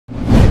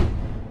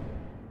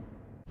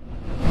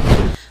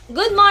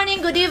Good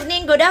morning, good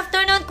evening, good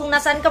afternoon. Kung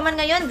nasaan ka man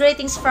ngayon,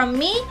 greetings from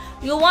me,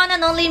 your one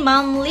and only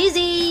Ma'am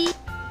Lizzie.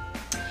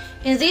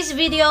 In this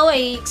video,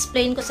 ay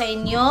explain ko sa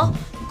inyo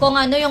kung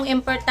ano yung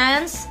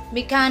importance,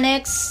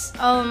 mechanics,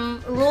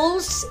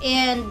 rules,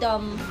 and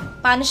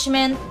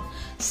punishment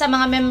sa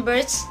mga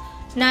members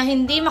na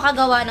hindi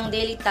makagawa ng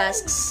daily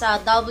tasks sa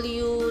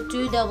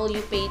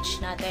W2W page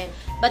natin.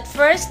 But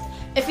first,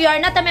 if you are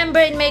not a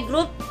member in my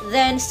group,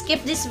 then skip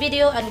this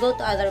video and go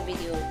to other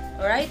video.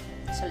 Alright?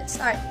 So let's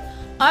start.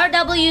 Our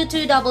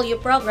W2W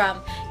program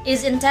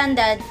is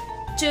intended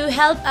to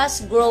help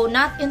us grow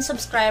not in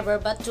subscriber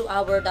but to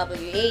our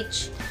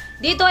WH.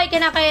 Dito ay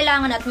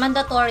kinakailangan at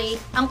mandatory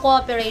ang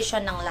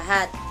cooperation ng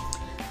lahat.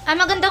 Ang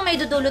magandang may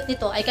dudulot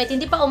nito ay kahit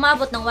hindi pa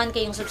umabot ng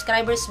 1K yung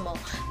subscribers mo,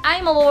 ay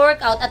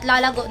mawo-workout at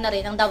lalago na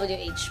rin ang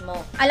WH mo.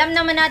 Alam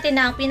naman natin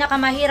na ang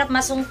pinakamahirap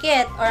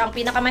masungkit or ang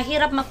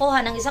pinakamahirap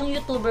makuha ng isang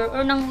YouTuber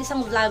or ng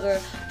isang vlogger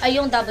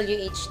ay yung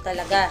WH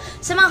talaga.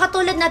 Sa mga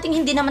katulad nating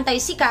hindi naman tayo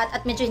sikat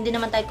at medyo hindi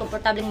naman tayo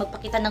komportableng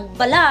magpakita ng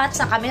balat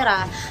sa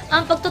kamera,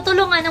 ang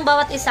pagtutulungan ng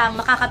bawat isang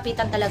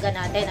makakapitan talaga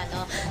natin.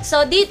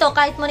 So dito,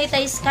 kahit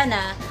monetize ka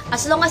na,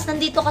 as long as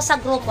nandito ka sa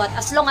grupo at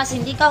as long as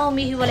hindi ka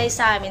humihiwalay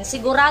sa amin,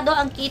 sigurado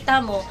ang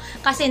kita mo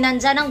kasi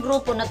nandyan ang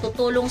grupo na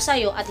tutulong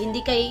sa'yo at hindi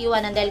kayo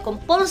iiwanan dahil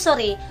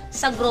compulsory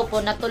sa grupo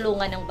na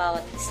tulungan ng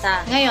bawat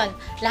isa. Ngayon,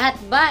 lahat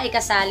ba ay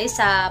kasali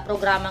sa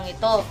programang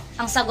ito?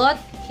 Ang sagot,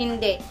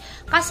 hindi.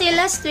 Kasi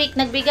last week,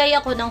 nagbigay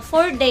ako ng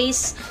 4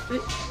 days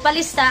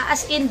palista,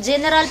 as in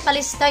general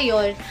palista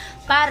yon,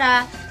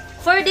 para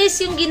 4 days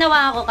yung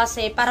ginawa ko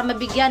kasi para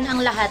mabigyan ang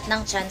lahat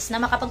ng chance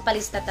na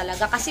makapagpalista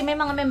talaga. Kasi may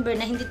mga member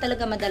na hindi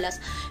talaga madalas,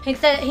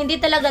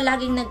 hindi talaga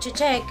laging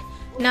nag-check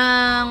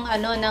ng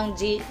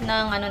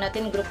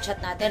natin group chat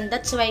natin.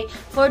 That's why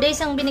 4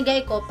 days ang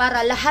binigay ko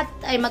para lahat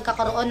ay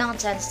magkakaroon ng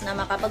chance na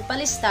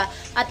makapagpalista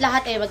at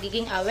lahat ay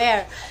magiging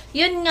aware.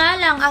 Yun nga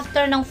lang,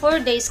 after ng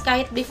 4 days,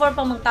 kahit before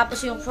pa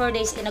magtapos yung 4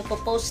 days,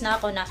 nagpo-post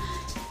na ako na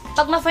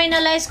pag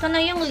ma-finalize ko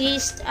na yung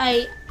list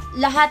ay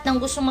lahat ng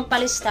gustong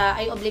magpalista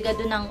ay obligado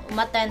ng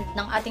umattend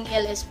ng ating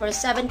LS for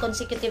 7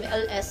 consecutive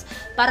LS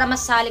para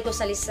masali ko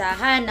sa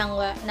listahan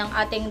ng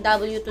ating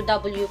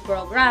W2W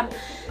program.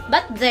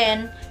 But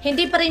then,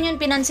 hindi pa rin yun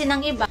pinansin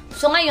ng iba.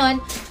 So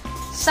ngayon,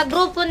 sa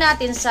grupo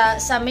natin,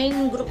 sa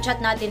main group chat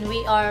natin,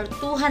 we are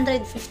 250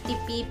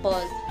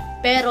 people.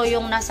 Pero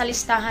yung nasa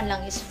listahan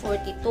lang is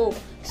 42.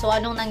 So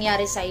anong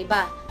nangyari sa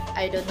iba?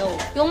 I don't know.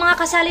 Yung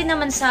mga kasali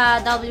naman sa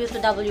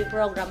W2W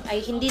program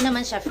ay hindi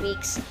naman siya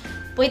fix.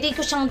 Pwede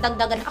ko siyang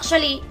dagdagan.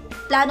 Actually,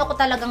 plano ko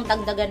talagang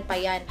dagdagan pa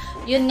yan.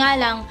 Yun nga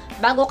lang,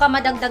 bago ka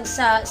madagdag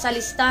sa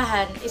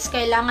listahan, is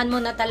kailangan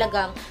mo na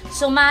talagang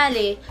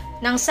sumali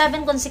ng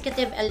 7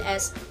 consecutive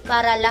LS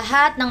para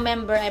lahat ng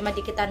member ay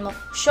madikitan mo.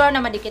 Sure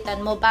na madikitan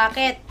mo.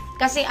 Bakit?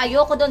 Kasi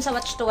ayoko doon sa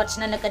watch to watch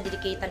na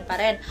nagkadidikitan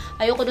pa rin.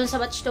 Ayoko doon sa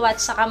watch to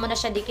watch, saka mo na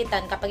siya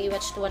dikitan kapag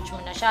i-watch to watch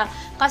mo na siya.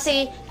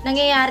 Kasi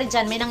nangyayari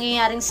dyan, may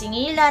nangyayaring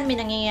singilan, may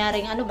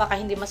nangyayaring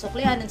baka hindi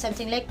masuklihan and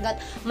something like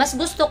that. Mas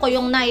gusto ko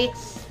yung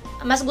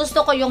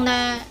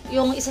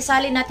yung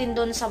isasali natin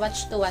doon sa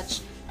watch to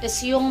watch is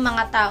yung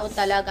mga tao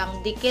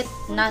talagang dikit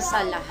na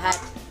sa lahat.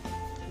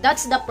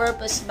 That's the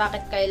purpose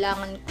bakit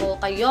kailangan ko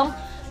kayong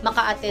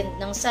maka-attend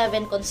ng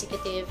 7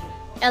 consecutive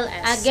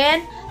LS.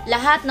 Again,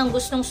 lahat ng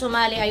gustong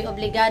sumali ay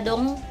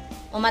obligadong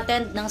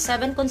umattend ng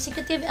 7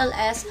 consecutive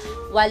LS.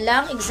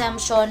 Walang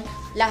exemption.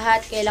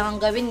 Lahat kailangan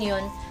gawin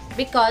yun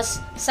because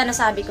sa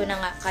nasabi ko na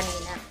nga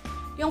kanina.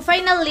 Yung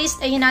final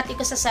list ay hinati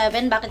ko sa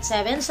 7. Bakit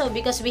 7? So,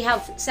 because we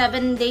have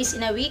 7 days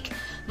in a week.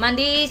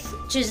 Monday,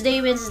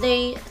 Tuesday,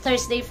 Wednesday,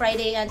 Thursday,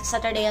 Friday, and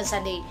Saturday, and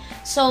Sunday.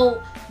 So,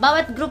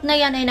 bawat group na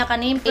yan ay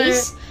naka-name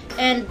place.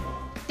 And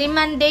Team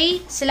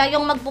Monday, sila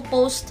yung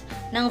magpo-post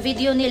ng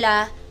video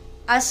nila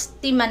as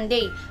Team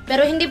Monday.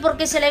 Pero hindi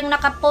porke sila yung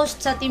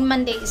naka-post sa Team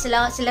Monday,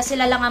 sila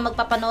lang ang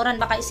magpapanoran.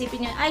 Baka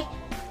isipin nyo, ay,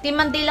 Team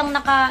Monday lang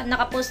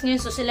naka-post ngayon,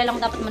 so sila lang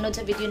dapat manood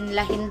sa video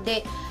nila.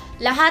 Hindi.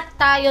 Lahat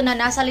tayo na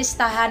nasa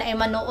listahan ay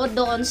manood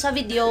doon sa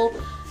video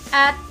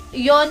at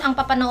yon ang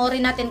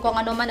papanoorin natin kung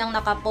ano man ang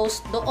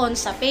nakapost doon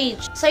sa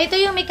page. So ito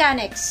yung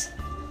mechanics.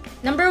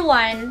 Number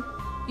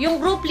 1,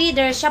 yung group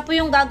leader, siya po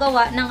yung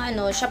gagawa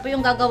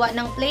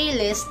ng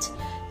playlist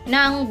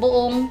ng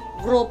buong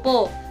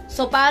grupo.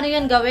 So paano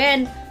yun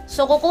gawin?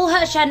 So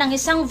kukuha siya ng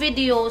isang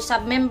video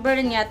sa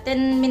member niya,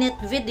 10-minute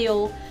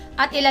video,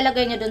 at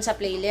ilalagay niya doon sa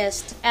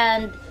playlist.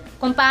 And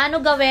kung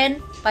paano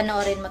gawin,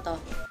 panoorin mo to.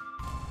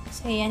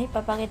 So, ayan,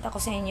 ipapakita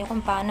ko sa inyo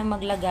kung paano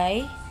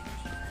maglagay.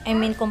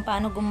 Kung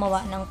paano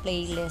gumawa ng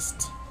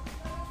playlist.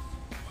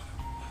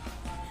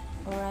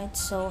 Alright,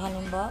 so,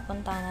 halimbawa,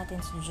 puntahan natin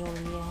si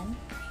Julian.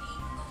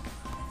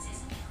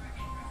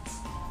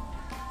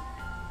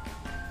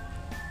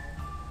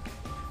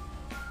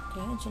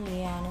 Okay,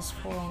 Juliana's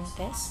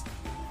Fuentes.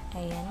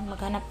 Ayan,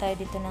 maghanap tayo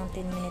dito ng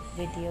 10-minute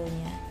video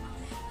niya.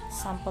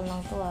 Sample lang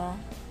to,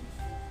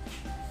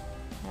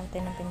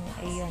 natin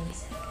ayun.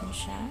 Yan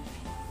siya.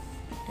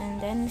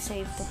 And then,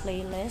 save to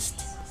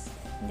playlist.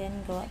 And then,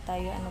 gawa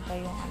tayo,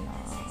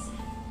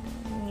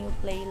 new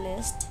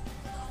playlist.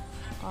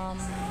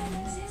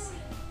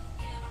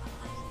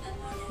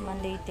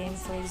 Monday team,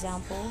 for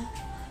example.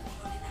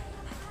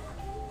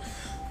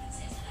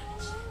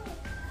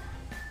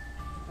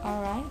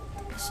 Alright.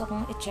 So,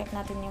 kung i-check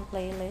natin yung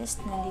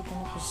playlist, nandito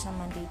na po sa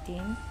Monday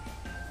team.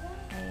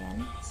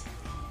 Ayan.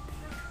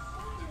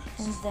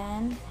 And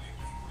then,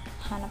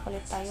 hanap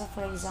ulit tayo.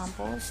 For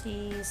example,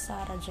 si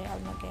Sarah J.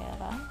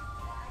 Almaguera.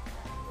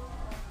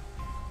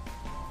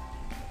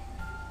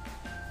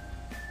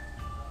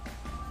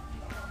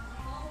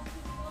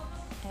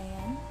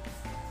 Ayan.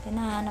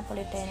 Tinahanap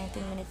ulit tayo ng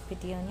 10-minute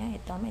video niya.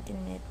 Ito, may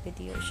 10-minute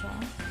video siya.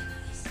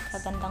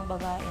 Kagandang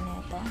babae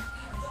na ito.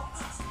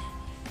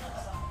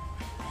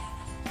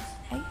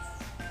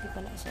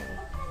 Sorry.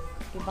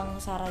 Ibang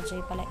Sarah J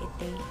pala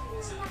ito.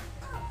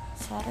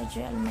 Sarah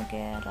J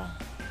Almaguera.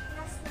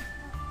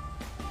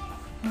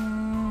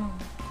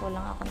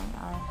 Kulang ako ng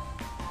R.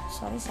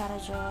 Sorry,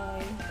 Sarah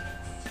Joy.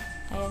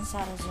 Ayan,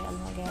 Sarah J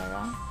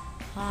Almaguera.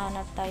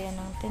 Hanap tayo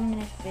ng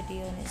 10-minute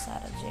video ni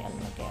Sarah J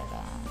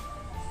Almaguera.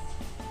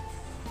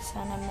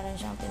 Sana meron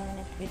siyang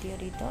 10-minute video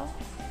dito.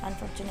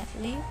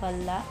 Unfortunately,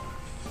 wala.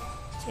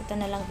 So, ito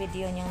na lang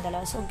video niyang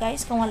dalawa. So,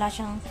 guys, kung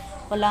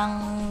walang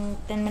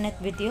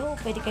 10-minute video,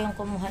 pwede kayong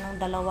kumuha ng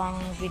dalawang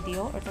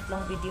video or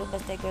tatlong video,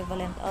 basta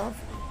equivalent of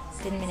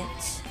 10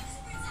 minutes.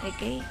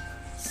 Okay?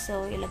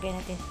 So, ilagay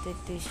natin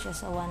ito siya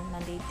sa one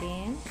Monday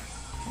team.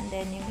 And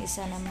then, yung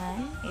isa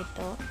naman,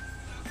 ito,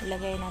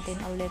 ilagay natin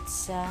ulit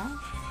sa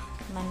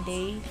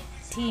Monday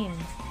team.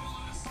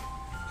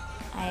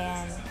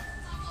 Ayan.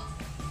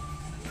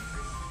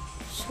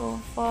 So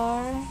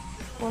far,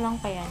 kulang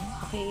pa yan.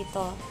 Okay,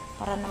 ito.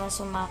 Para naman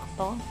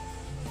sumakto.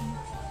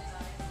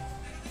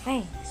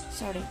 Ay,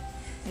 sorry.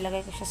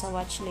 Ilagay ko siya sa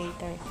watch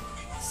later.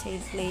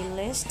 Save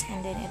playlist.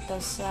 And then ito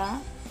sa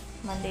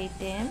Monday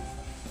team.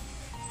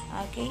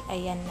 Okay,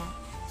 ayan na.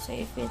 So,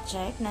 if you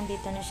check,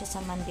 nandito na siya sa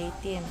Monday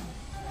team.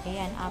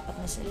 Ayan, 4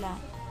 na sila.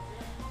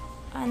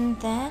 And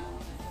then,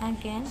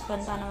 again,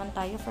 punta naman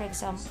tayo. For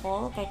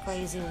example, kay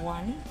Crazy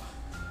One.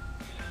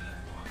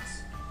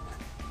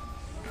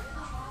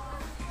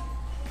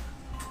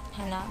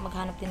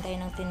 Maghanap din tayo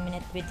ng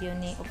 10-minute video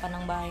ni Upa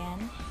ng Bayan.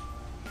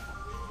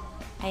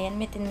 Ayan,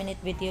 may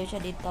 10-minute video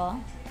siya dito.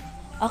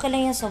 Okay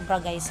lang yung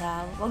sobra, guys,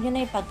 ha. Huwag nyo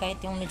na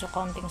ipagkait yung medyo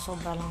counting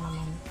sobra lang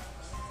naman.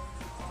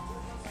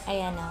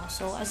 Ayan na.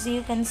 So, as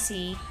you can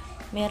see,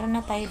 meron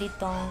na tayo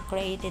ditong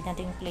created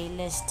nating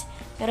playlist.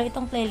 Pero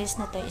itong playlist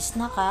na to is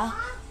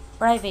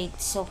naka-private.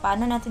 So,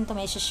 paano natin to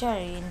may share?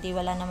 Hindi,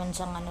 wala naman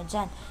siyang ano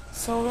dyan.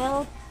 So,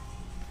 well,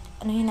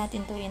 anuhin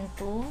natin to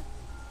into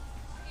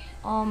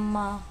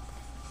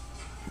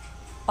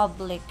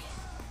public.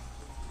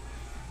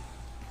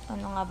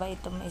 Ano nga ba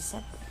ito may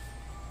set?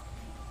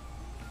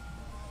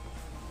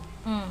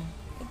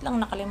 Wait lang,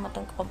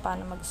 nakalimutan ko kung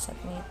paano mag-set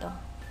nito.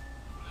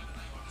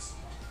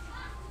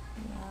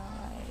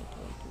 Wait.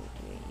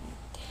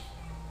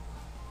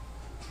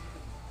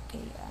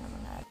 Okay, ano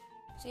na.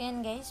 So,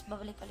 yan guys,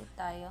 babalik ulit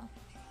tayo.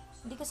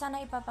 Hindi ko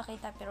sana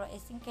ipapakita, pero I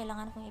think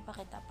kailangan kong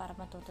ipakita para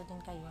matuto din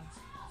kayo.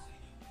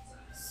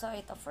 So,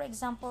 ito, for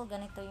example,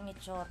 ganito yung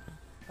itsura.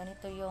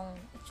 Ganito yung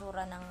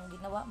itsura ng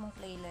ginawa mong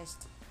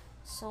playlist.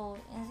 So,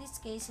 in this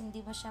case,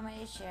 hindi mo siya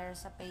ma-share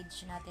sa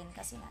page natin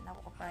kasi nga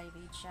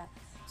naka-private siya.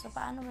 So,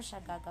 paano mo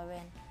siya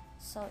gagawin?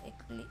 So,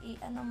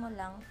 i-ano mo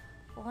lang,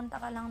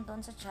 pupunta ka lang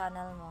doon sa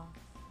channel mo.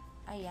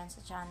 Ayan,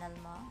 sa channel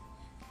mo.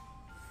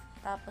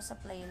 Tapos sa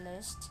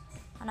playlist,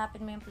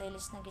 hanapin mo yung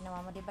playlist na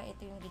ginawa mo. Diba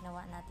ito yung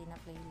ginawa natin na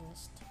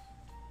playlist?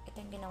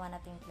 Ito yung ginawa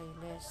natin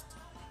playlist.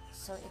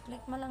 So,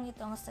 i-click mo lang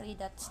itong 3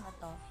 dots na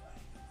to.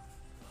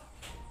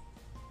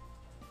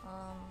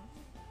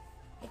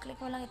 I-click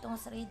mo lang itong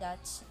 3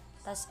 dots,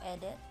 tas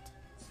edit.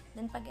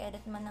 Then, pag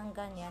edit mo ng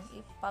ganyan,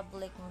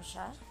 i-public mo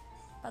siya.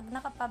 Pag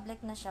naka-public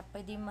na siya,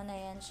 pwede mo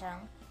na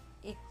siyang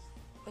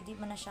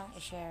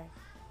i-share.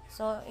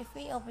 So, if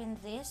we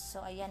open this,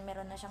 so, ayan,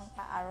 meron na siyang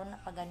pa-arrow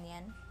na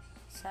pa-ganyan.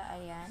 Sa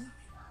ayan.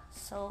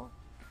 So,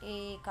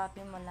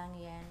 i-copy mo lang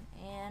yan.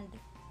 And,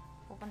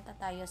 pupunta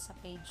tayo sa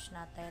page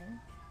natin.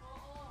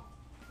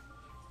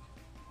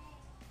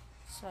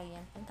 So,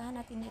 ayan. Puntahan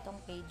natin itong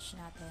page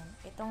natin.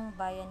 Itong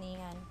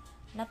bayanihan.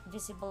 Not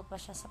visible pa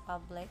siya sa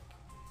public.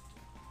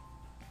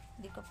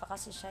 Hindi ko pa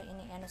kasi siya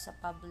ini-ano sa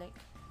public.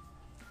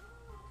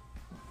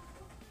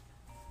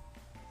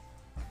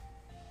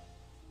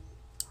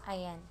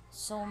 Ayan.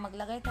 So,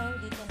 maglagay tayo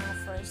dito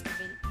ng first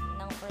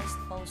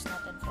post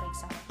natin, for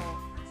example.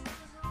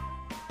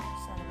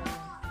 Saan ba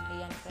yun?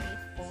 Ayan,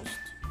 create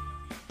post.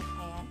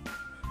 Ayan.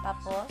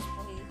 Tapos,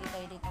 pwede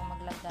tayo dito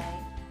maglagay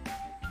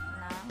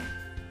ng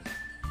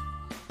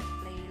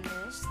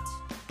playlist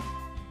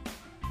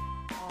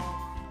of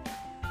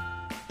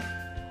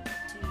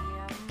team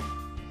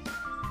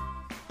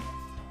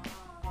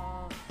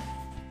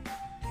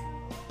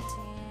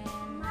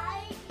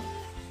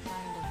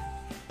random.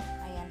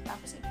 Ayan.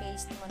 Tapos,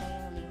 i-paste mo na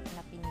yung link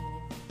na pinili.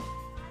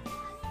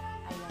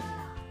 Ayan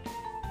na.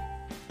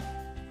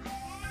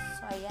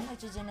 So, ayan.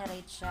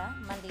 Nag-generate siya.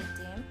 Monday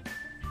team.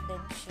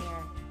 Then,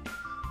 share.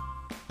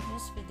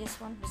 With this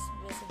one visible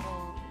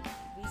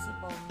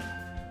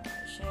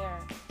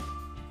share.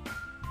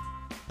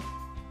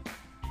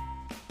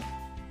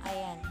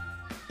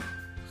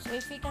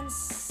 if we can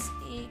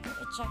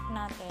i-check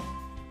natin,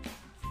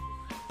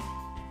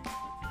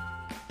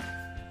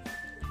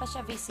 pa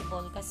siya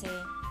visible kasi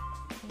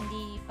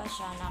hindi pa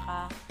siya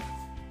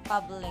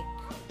naka-public.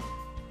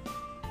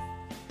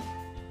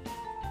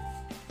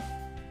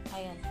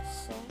 Ayan.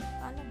 So,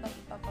 paano ba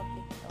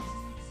ipapublic to?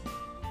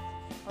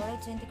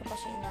 Alright, so hindi ko pa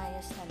siya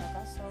inayos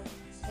talaga. So,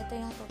 ito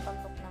yung total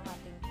look ng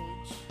ating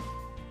page.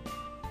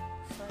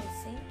 So, I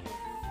think if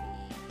we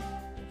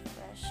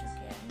refresh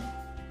again.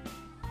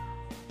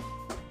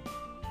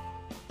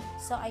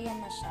 So,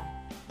 ayan na siya.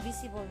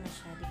 Visible na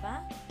siya, di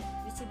ba?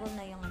 Visible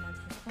na yung ano.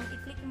 So, kung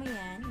i-click mo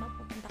yan,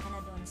 mapupunta ka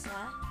na doon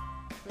sa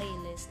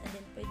playlist. And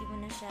then, pwede mo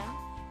na siya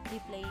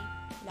i-play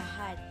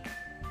lahat.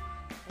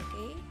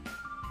 Okay?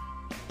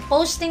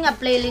 Posting a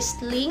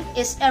playlist link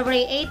is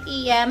every 8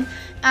 AM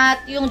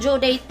at yung due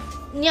date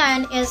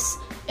niyan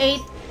is 8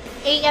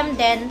 AM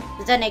then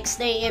the next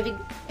day.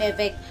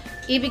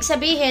 Ibig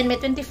sabihin, may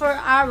 24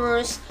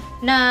 hours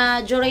na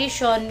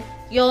duration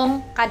yung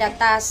kada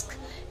task.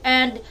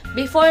 And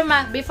before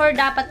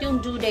dapat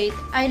yung due date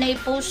ay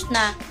nai-post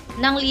na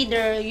ng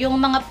leader yung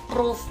mga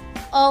proof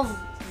of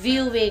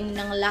viewing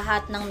ng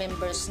lahat ng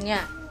members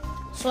niya.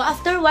 So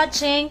after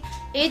watching,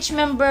 each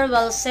member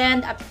will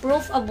send a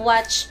proof of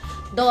watch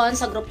doon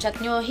sa group chat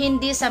nyo.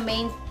 Hindi sa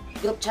main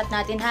group chat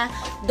natin ha.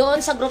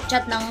 Doon sa group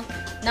chat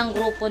ng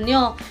grupo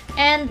nyo.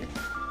 And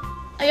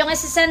yung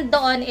isi-send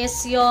doon is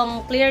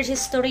yung clear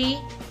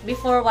history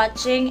before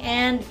watching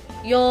and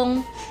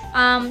yung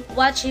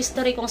watch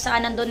history kung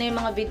saan nandun na yung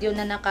mga video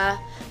na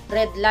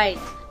naka-red light.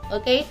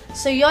 Okay?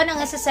 So, yon ang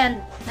isi-send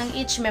ng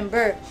each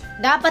member.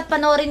 Dapat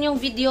panoorin yung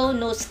video,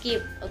 no skip.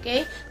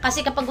 Okay?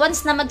 Kasi kapag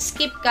once na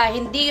mag-skip ka,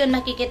 hindi yun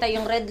makikita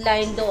yung red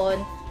line doon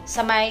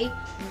sa may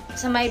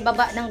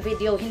baba ng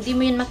video. Hindi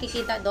mo yun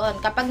makikita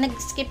doon. Kapag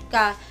nag-skip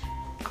ka,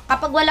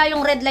 kapag wala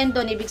yung red line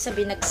doon, ibig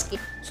sabihin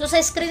nag-skip. So, sa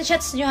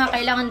screenshots nyo ha,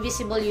 kailangan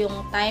visible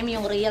yung time,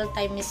 yung real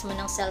time mismo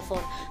ng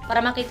cellphone para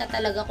makita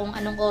talaga kung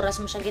anong oras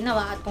mo siya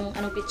ginawa at kung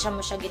anong pitsa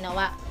mo siya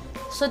ginawa.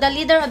 So, the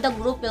leader of the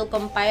group will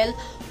compile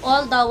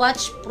all the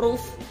watch proof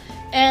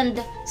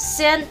and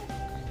send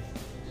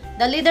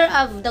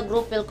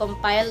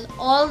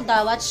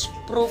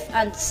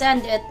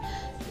it,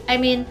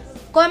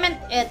 comment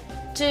it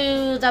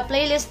to the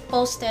playlist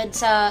posted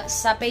sa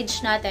page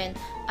natin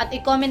at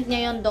i-comment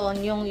niya yun doon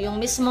yung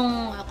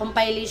mismong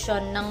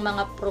compilation ng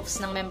mga proofs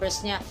ng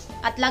members niya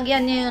at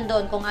lagyan niya yun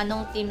doon kung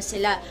anong team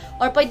sila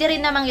or pwede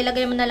rin namang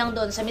ilagay mo na lang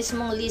doon sa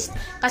mismong list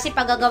kasi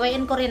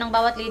pagagawain ko rin ng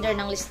bawat leader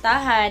ng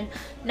listahan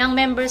ng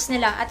members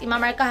nila at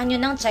imamarkahan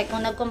yun ng check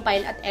kung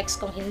nag-compile at X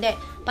kung hindi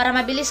para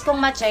mabilis kong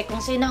ma-check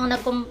kung sino ang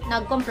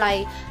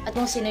nag-comply at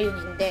kung sino yung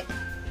hindi.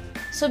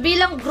 So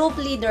bilang group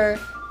leader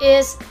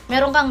is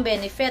meron kang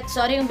benefit. So,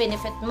 ano yung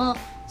benefit mo?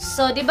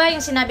 So, di ba yung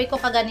sinabi ko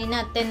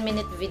kaganina,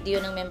 10-minute video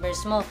ng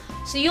members mo.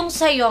 So, yung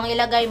sa'yo, ang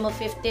ilagay mo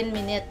 15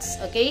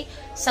 minutes. Okay?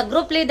 Sa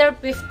group leader,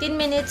 15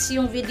 minutes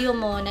yung video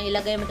mo na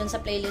ilagay mo dun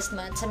sa playlist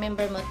mo at sa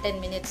member mo,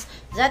 10 minutes.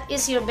 That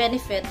is your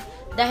benefit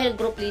dahil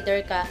group leader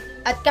ka.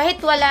 At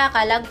kahit wala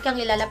ka, lagi kang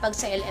ilalapag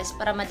sa LS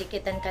para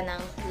madikitan ka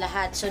ng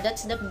lahat. So,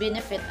 that's the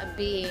benefit of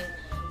being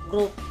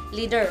group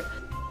leader.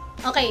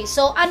 Okay,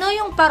 so ano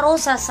yung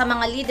parusa sa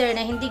mga leader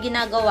na hindi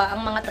ginagawa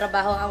ang mga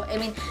trabaho?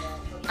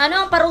 Ano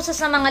ang parusa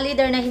sa mga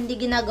leader na hindi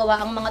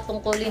ginagawa ang mga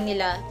tungkulin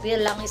nila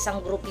bilang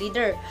isang group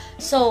leader?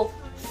 So,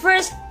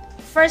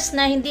 first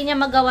na hindi niya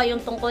magawa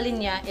yung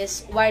tungkulin niya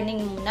is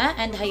warning muna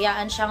and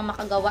hayaan siyang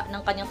makagawa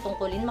ng kanyang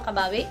tungkulin,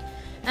 makabawi.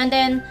 And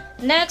then,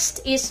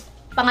 next is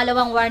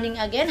pangalawang warning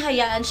again,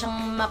 hayaan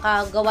siyang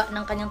makagawa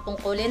ng kanyang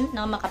tungkulin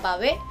na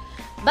makabawi.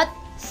 But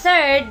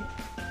third,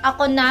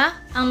 ako na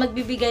ang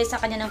magbibigay sa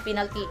kanya ng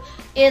penalty.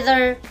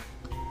 Either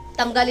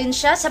tanggalin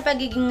siya sa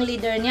pagiging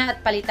leader niya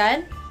at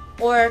palitan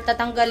or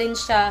tatanggalin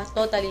siya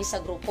totally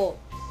sa grupo.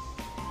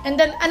 And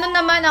then, ano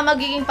naman ang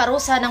magiging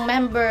parusa ng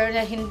member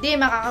na hindi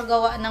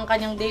makakagawa ng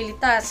kanyang daily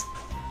task?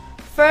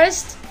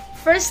 First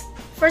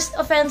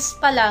offense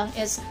pa lang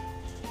is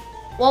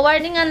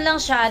wawarningan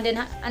lang siya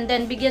and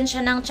then bigyan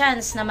siya ng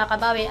chance na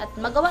makabawi at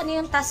magawa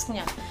niya yung task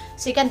niya.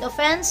 Second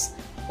offense,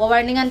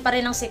 wawarningan pa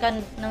rin ng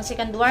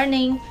second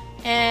warning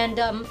and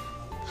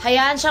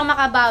hayaan siyang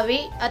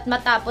makabawi at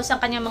matapos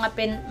ang kanyang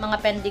mga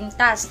pending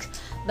task.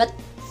 But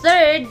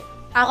third,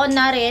 ako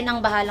na rin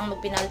ang bahalang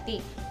magpenalty.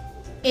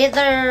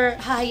 Either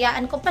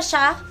hahayaan ko pa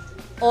siya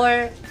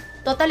or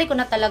totally ko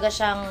na talaga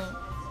siyang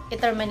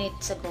i-terminate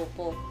sa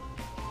grupo.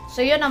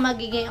 So yun ang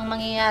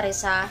mangyayari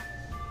sa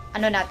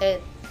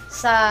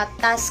sa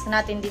task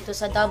natin dito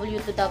sa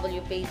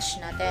W2W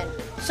page natin.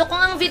 So kung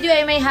ang video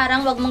ay may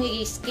harang, wag mong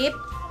i-skip.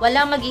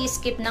 Walang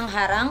mag-i-skip ng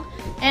harang.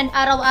 And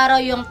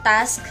araw-araw yung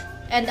task.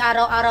 And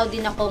araw-araw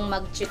din akong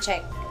mag-check.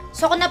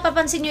 So kung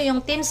napapansin nyo,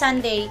 yung Team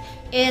Sunday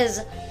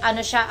is,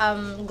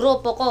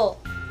 grupo ko.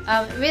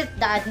 With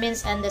the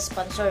admins and the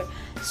sponsor.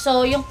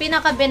 So yung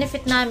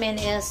pinaka-benefit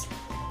namin is,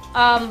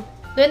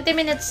 20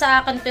 minutes sa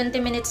akin, 20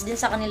 minutes din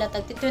sa kanila,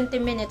 tagti 20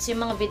 minutes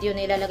yung mga video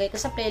na ilalagay ko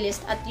sa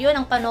playlist, at yun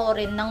ang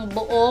panoorin ng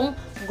buong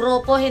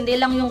grupo, hindi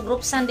lang yung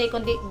group Sunday,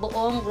 kundi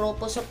buong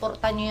grupo.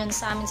 Suportan nyo yun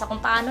sa amin, sa kung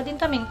paano din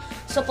kaming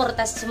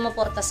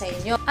sumuporta sa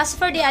inyo. As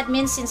for the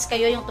admin, since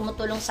kayo yung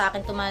tumutulong sa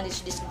akin to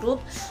manage this group,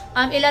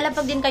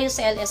 ilalapag din kayo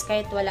sa LS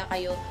kahit wala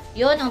kayo.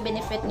 Yun ang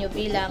benefit nyo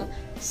bilang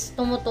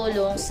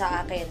tumutulong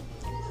sa akin.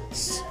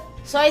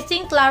 So I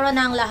think klaro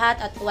na ang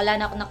lahat at wala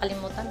na ako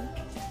nakalimutan.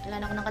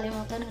 Wala na ako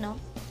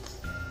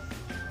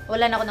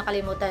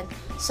nakalimutan.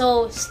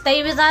 So, stay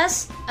with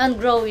us and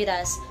grow with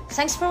us.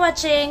 Thanks for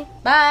watching.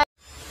 Bye!